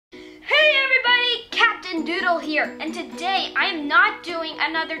kitten Doodle here, and today I am not doing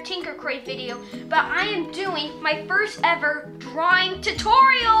another Tinker Crate video, but I am doing my first ever drawing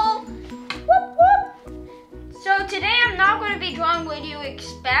tutorial. Whoop, whoop. So today I'm not going to be drawing what you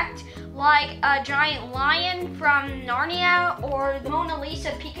expect, like a giant lion from Narnia or the Mona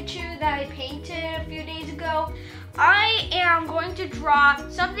Lisa Pikachu that I painted a few days ago. I am going to draw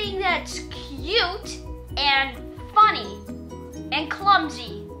something that's cute and funny and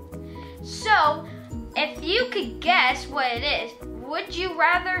clumsy. So, if you could guess what it is, would you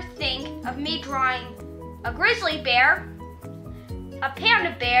rather think of me drawing a grizzly bear, a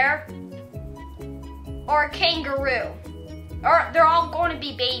panda bear, or a kangaroo? Or they're all going to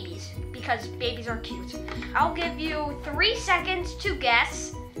be babies because babies are cute. I'll give you 3 seconds to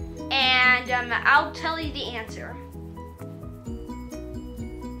guess, and I'll tell you the answer.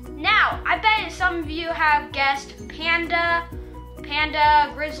 Now, I bet some of you have guessed panda,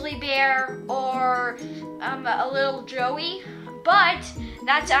 grizzly bear, or a little Joey, but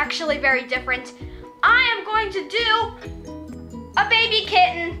that's actually very different. I am going to do a baby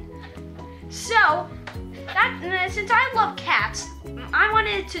kitten. So, since I love cats, I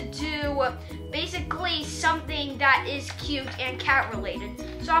wanted to do basically something that is cute and cat related.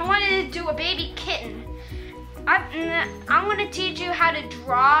 So I wanted to do a baby kitten. I'm going to teach you how to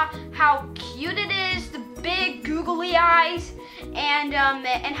draw, how cute it is, the big googly eyes, and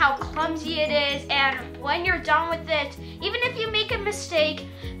how clumsy it is. And when you're done with it, even if you make a mistake,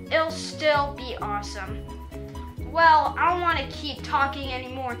 it'll still be awesome. Well, I don't want to keep talking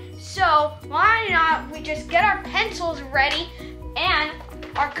anymore, so why not we just get our pencils ready and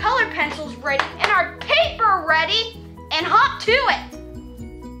our color pencils ready and our paper ready and hop to it.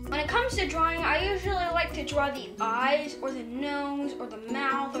 When it comes to drawing, I usually like to draw the eyes or the nose or the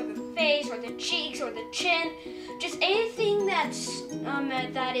mouth or the face or the cheeks or the chin, just anything that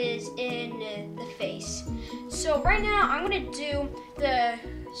is in the face. So right now I'm going to do the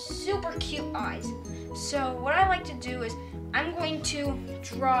super cute eyes. So what I like to do is I'm going to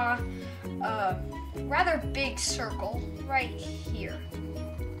draw a rather big circle right here.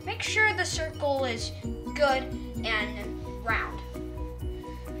 Make sure the circle is good and round.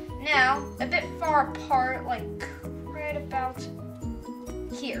 Now, a bit far apart, like right about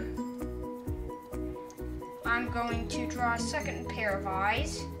here, I'm going to draw a second pair of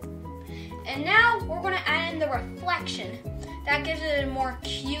eyes. And now we're going to add in the reflection. That gives it a more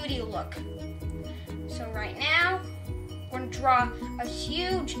cutie look. So right now, we're going to draw a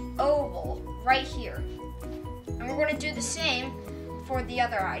huge oval right here. And we're going to do the same for the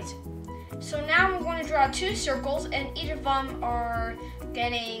other eyes. So now we're going to draw 2 circles, and each of them are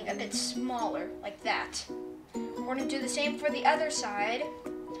getting a bit smaller, like that. We're going to do the same for the other side.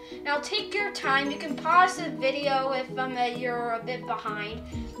 Now take your time. You can pause the video if you're a bit behind.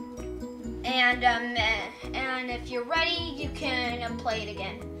 And if you're ready, you can play it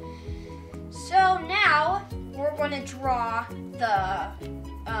again. So now we're going to draw the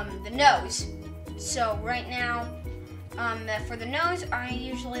nose. So right now, for the nose, I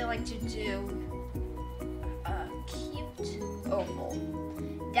usually like to do a cute oval.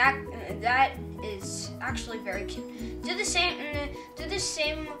 That is actually very cute. Do the same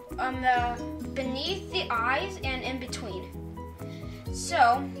beneath the eyes and in between.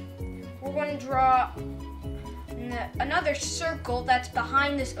 So we're going to draw another circle that's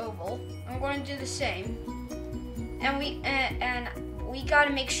behind this oval. I'm going to do the same, and we got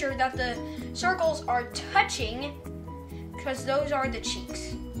to make sure that the circles are touching, because those are the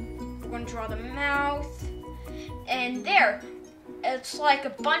cheeks. We're going to draw the mouth, and there, it's like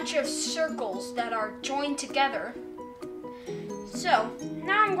a bunch of circles that are joined together. So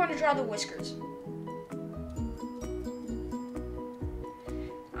now I'm going to draw the whiskers.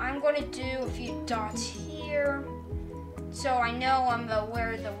 I'm going to do a few dots here, so I know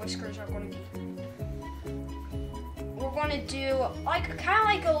where the whiskers are going to be. We're going to do kind of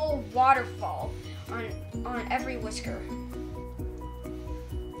like a little waterfall on every whisker.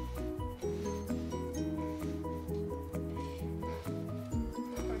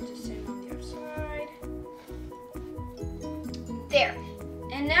 There,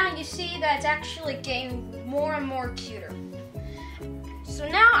 and now you see that it's actually getting more and more cuter. So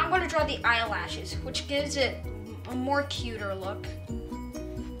now I'm going to draw the eyelashes, which gives it a more cuter look.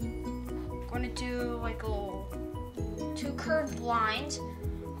 I'm going to do like a little 2 curved lines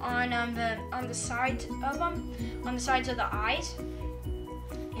on the sides of them, on the sides of the eyes.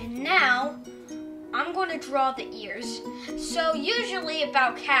 And now I'm going to draw the ears. So usually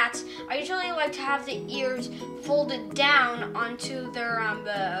about cats, I usually like to have the ears folded down onto their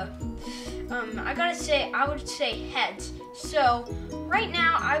I would say heads. So right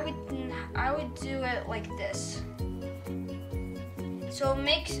now I would do it like this. So it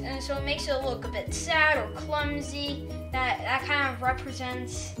makes it look a bit sad or clumsy. That kind of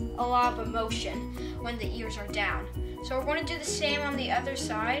represents a lot of emotion when the ears are down. So we're going to do the same on the other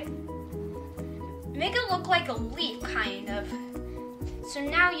side. Make it look like a leaf, kind of. So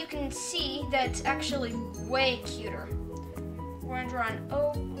now you can see that it's actually way cuter. We're going to draw an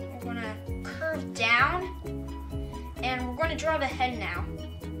O. We're going to curve down, and we're going to draw the head now.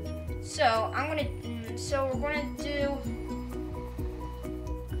 So we're going to do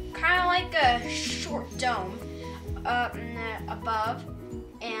kind of like a short dome above,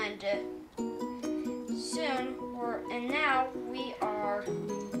 and now we are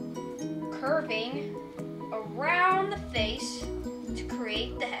curving around the face to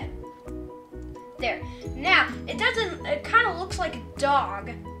create the head. There. Now, it kind of looks like a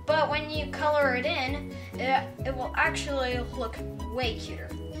dog, but when you color it in, it will actually look way cuter.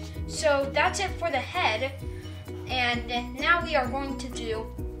 So that's it for the head, and now we are going to do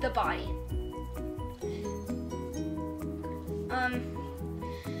the body.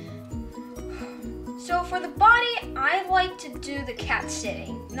 So for the body, I like to do the cat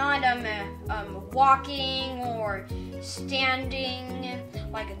sitting, not walking or standing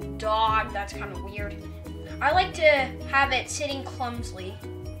like a dog. That's kind of weird. I like to have it sitting clumsily.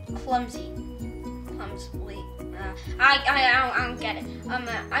 I don't get it.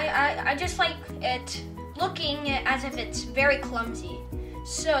 I just like it looking as if it's very clumsy.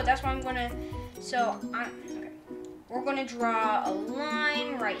 So that's what I'm gonna. Okay. We're gonna draw a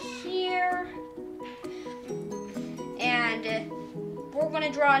line right here, and we're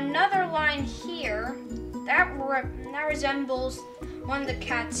gonna draw another line here that resembles one of the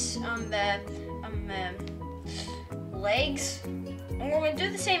cat's legs, and we're gonna do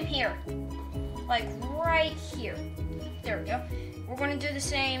the same here, like right here. There we go. We're gonna do the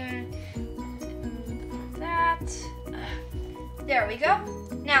same. There we go.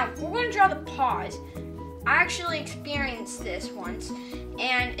 Now we're gonna draw the paws. I actually experienced this once,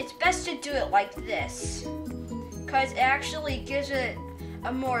 and it's best to do it like this, because it actually gives it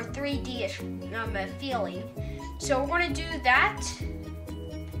a more 3D-ish feeling. So we're going to do that,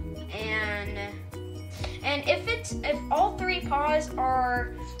 and if all three paws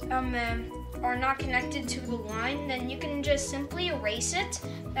are not connected to the line, then you can just simply erase it.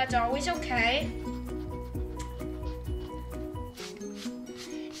 That's always okay.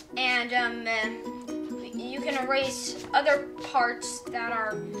 And you can erase other parts that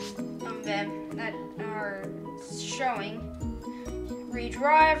are showing.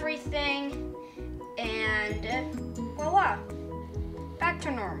 Redraw everything, and voila, back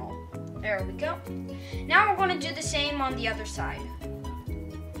to normal. There we go. Now we're going to do the same on the other side.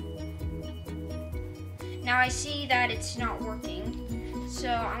 Now I see that it's not working, so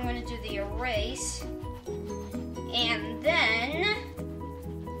I'm going to do the erase, and then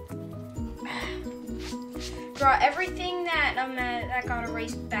draw everything that got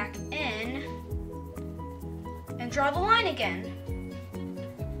erased back in, and draw the line again.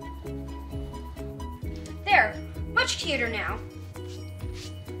 There, much cuter now.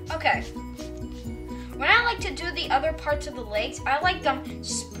 Okay. When I like to do the other parts of the legs, I like them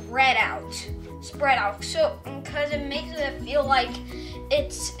spread out. So, because it makes it feel like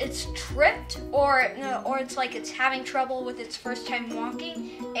it's tripped, or it's like it's having trouble with its first time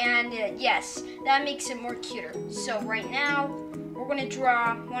walking, and yes, that makes it more cuter. So right now, we're going to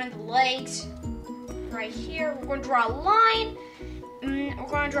draw one of the legs right here. We're going to draw a line. We're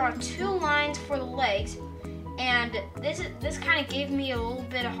going to draw two lines for the legs, and this kind of gave me a little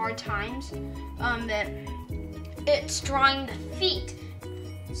bit of hard times. That it's drawing the feet.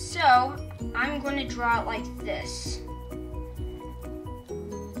 So I'm going to draw it like this.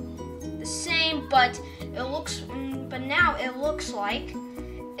 The same, but now it looks like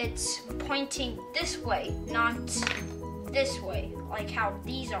it's pointing this way, not this way, like how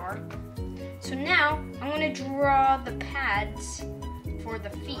these are. So now I'm going to draw the pads for the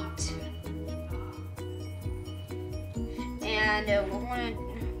feet, and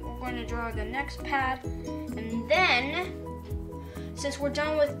we're going to draw the next pad, and then since we're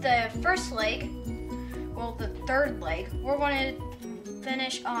done with the first leg, well, the third leg, we're going to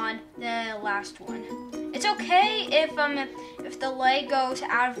finish on the last one. It's okay if the leg goes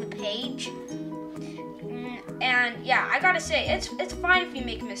out of the page. And yeah, I gotta say, it's fine if you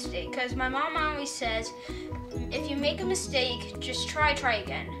make a mistake, because my mom always says, if you make a mistake, just try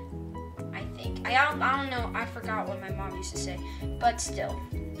again. I think. I don't know, I forgot what my mom used to say, but still.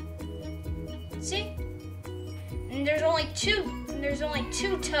 See? And there's only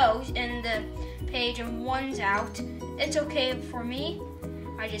two toes in the page, and one's out. It's okay for me.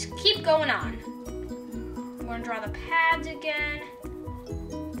 I just keep going on. I'm gonna draw the pads again.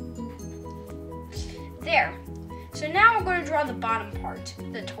 There. So now we're gonna draw the bottom part,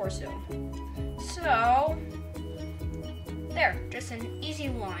 the torso. So, there, just an easy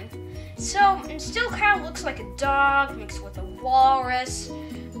line. So, it still kind of looks like a dog mixed with a walrus,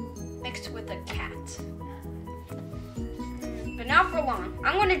 mixed with a cat. But not for long.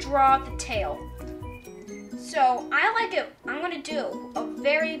 I'm gonna draw the tail. So, I'm gonna do a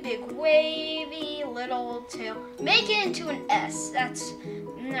very big wavy little tail. Make it into an S. That's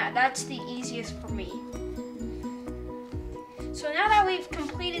the easiest for me. So now that we've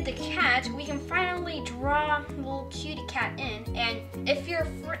completed the cat, we can finally draw the little cutie cat in. And if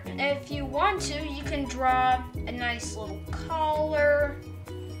you want to, you can draw a nice little collar,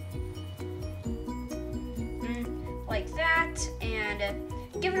 like that, and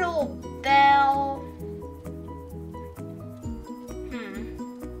give it a little bell.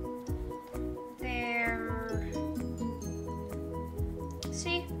 There.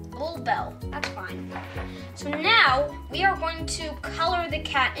 See? A little bell. That's fine. So now we are going to color the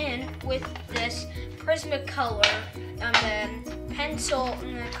cat in with this Prismacolor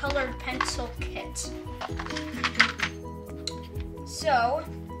colored pencil kit. So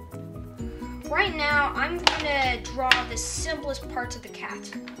right now I'm gonna draw the simplest parts of the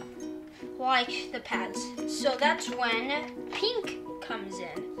cat, like the pads. So that's when pink comes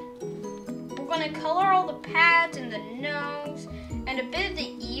in. We're gonna color all the pads and the nose and a bit of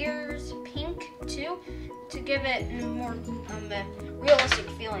the ears pink too, to give it a more realistic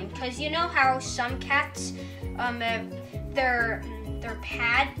feeling. Because you know how some cats, their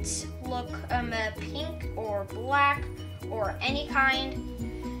pads look pink or black or any kind.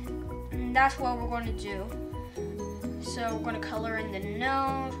 And that's what we're going to do. So we're going to color in the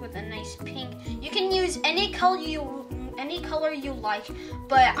nose with a nice pink. You can use any color you like,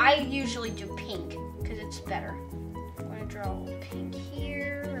 but I usually do pink because it's better. I'm going to draw a little pink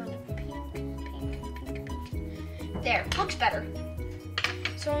here, a little pink. There, looks better.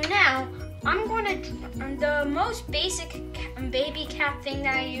 So now I'm going to the most basic baby cat thing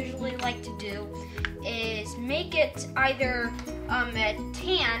that I usually like to do is make it either a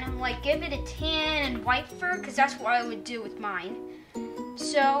tan, like give it a tan and white fur, because that's what I would do with mine.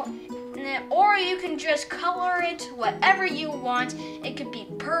 So, or you can just color it whatever you want. It could be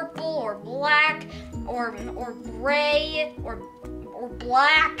purple or black or gray or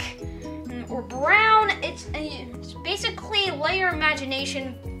black or brown. It's basically let your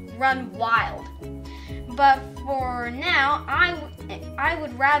imagination run wild. But for now, I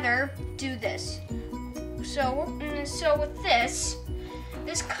would rather do this. So with this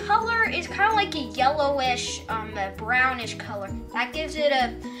color is kind of like a yellowish, brownish color. That gives it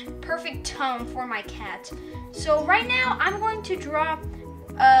a perfect tone for my cat. So right now, I'm going to draw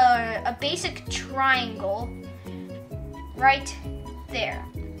a basic triangle right there.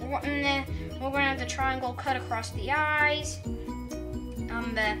 And then we're going to have the triangle cut across the eyes.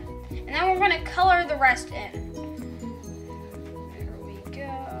 And then we're going to color the rest in. There we go.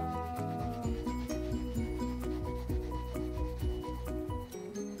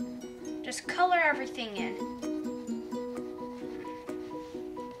 Just color everything in.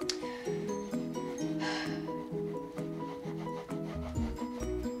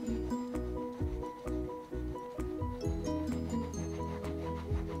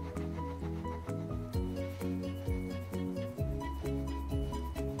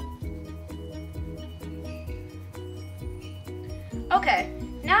 Okay,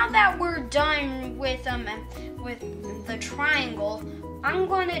 now that we're done with the triangle, I'm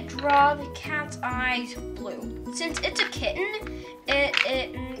going to draw the cat's eyes blue. Since it's a kitten,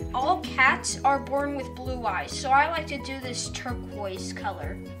 all cats are born with blue eyes, so I like to do this turquoise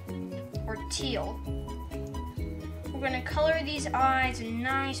color, or teal. We're going to color these eyes a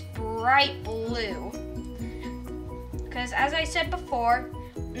nice bright blue. Because as I said before,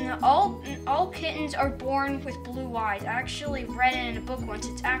 all kittens are born with blue eyes. I actually read it in a book once.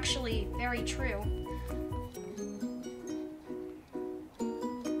 It's actually very true. We're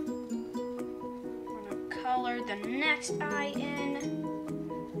going to color the next eye in.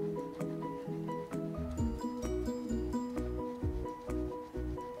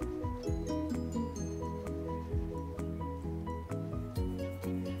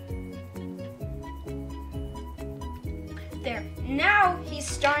 There. Now he's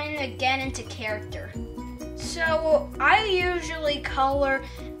starting to get into character. So I usually color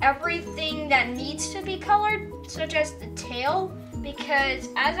everything that needs to be colored, such as the tail, because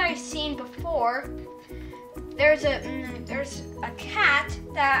as I've seen before, there's a cat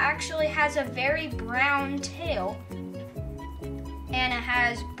that actually has a very brown tail, and it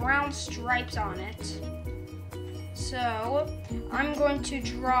has brown stripes on it. So I'm going to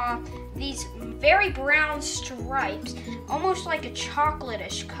draw these very brown stripes, almost like a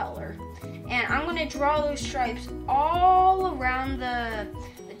chocolate-ish color. And I'm going to draw those stripes all around the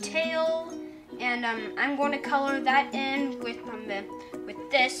tail, and I'm going to color that in with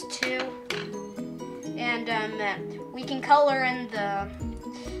this too. And we can color in the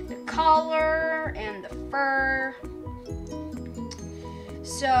collar and the fur.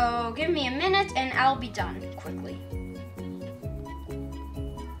 So give me a minute and I'll be done quickly.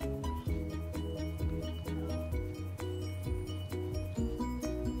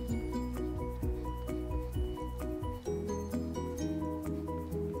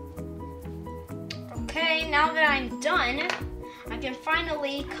 Okay, now that I'm done, I can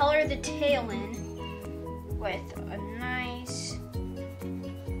finally color the tail in with a nice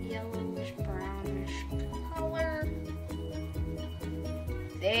yellowish brownish color.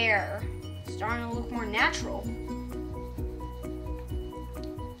 There, starting to look more natural.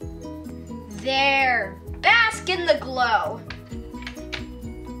 There, bask in the glow.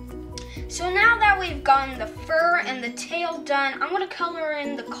 So now that we've gotten the fur and the tail done, I'm gonna color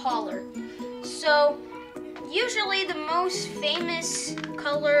in the collar. So usually the most famous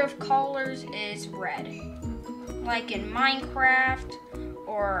color of collars is red, like in Minecraft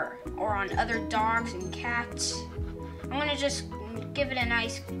or on other dogs and cats. I'm gonna just give it a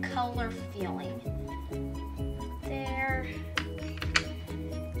nice color feeling there.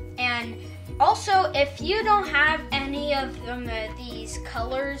 And also, if you don't have any of these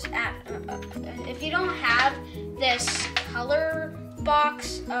colors, if you don't have this color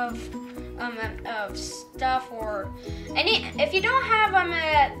box of stuff, or if you don't have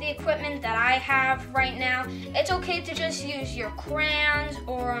the equipment that I have right now, it's okay to just use your crayons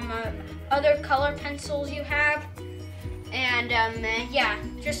or other color pencils you have. And yeah,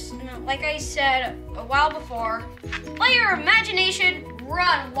 just like I said a while before, let your imagination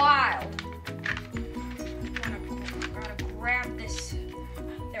run wild. Gotta grab this.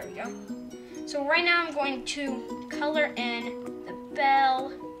 There we go. So right now I'm going to color in the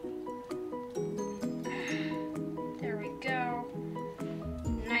bell. Go.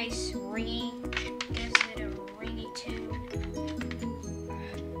 Nice ringy. Gives it a ringy tune.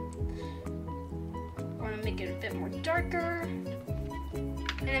 Want to make it a bit more darker.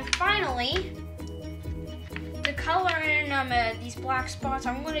 And then finally, to color in these black spots,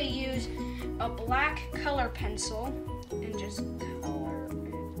 I'm going to use a black color pencil and just color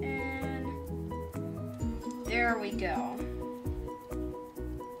it in. There we go.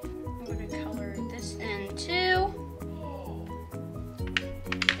 I'm going to color this in too.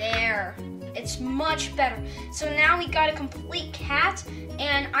 There, it's much better. So now we got a complete cat,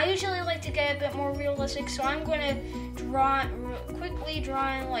 and I usually like to get a bit more realistic, so I'm going to quickly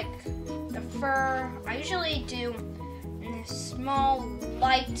draw in like the fur. I usually do small,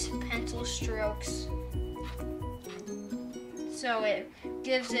 light pencil strokes, so it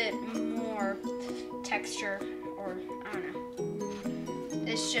gives it more texture, or I don't know.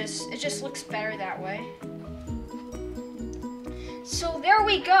 It just looks better that way. So there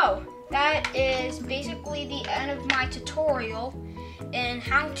we go. That is basically the end of my tutorial in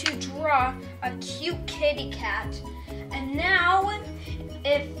how to draw a cute kitty cat. And now,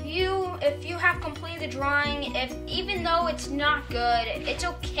 if you have completed the drawing, even though it's not good, it's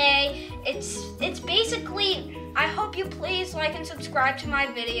okay. It's basically, I hope you please like and subscribe to my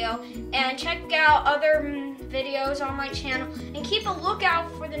video and check out other videos on my channel, and keep a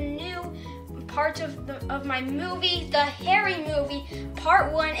lookout for the new parts of my movie, the Harry movie,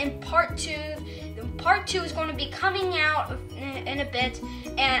 part 1 and part 2. Part 2 is going to be coming out in a bit,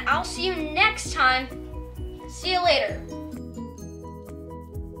 and I'll see you next time. See you later.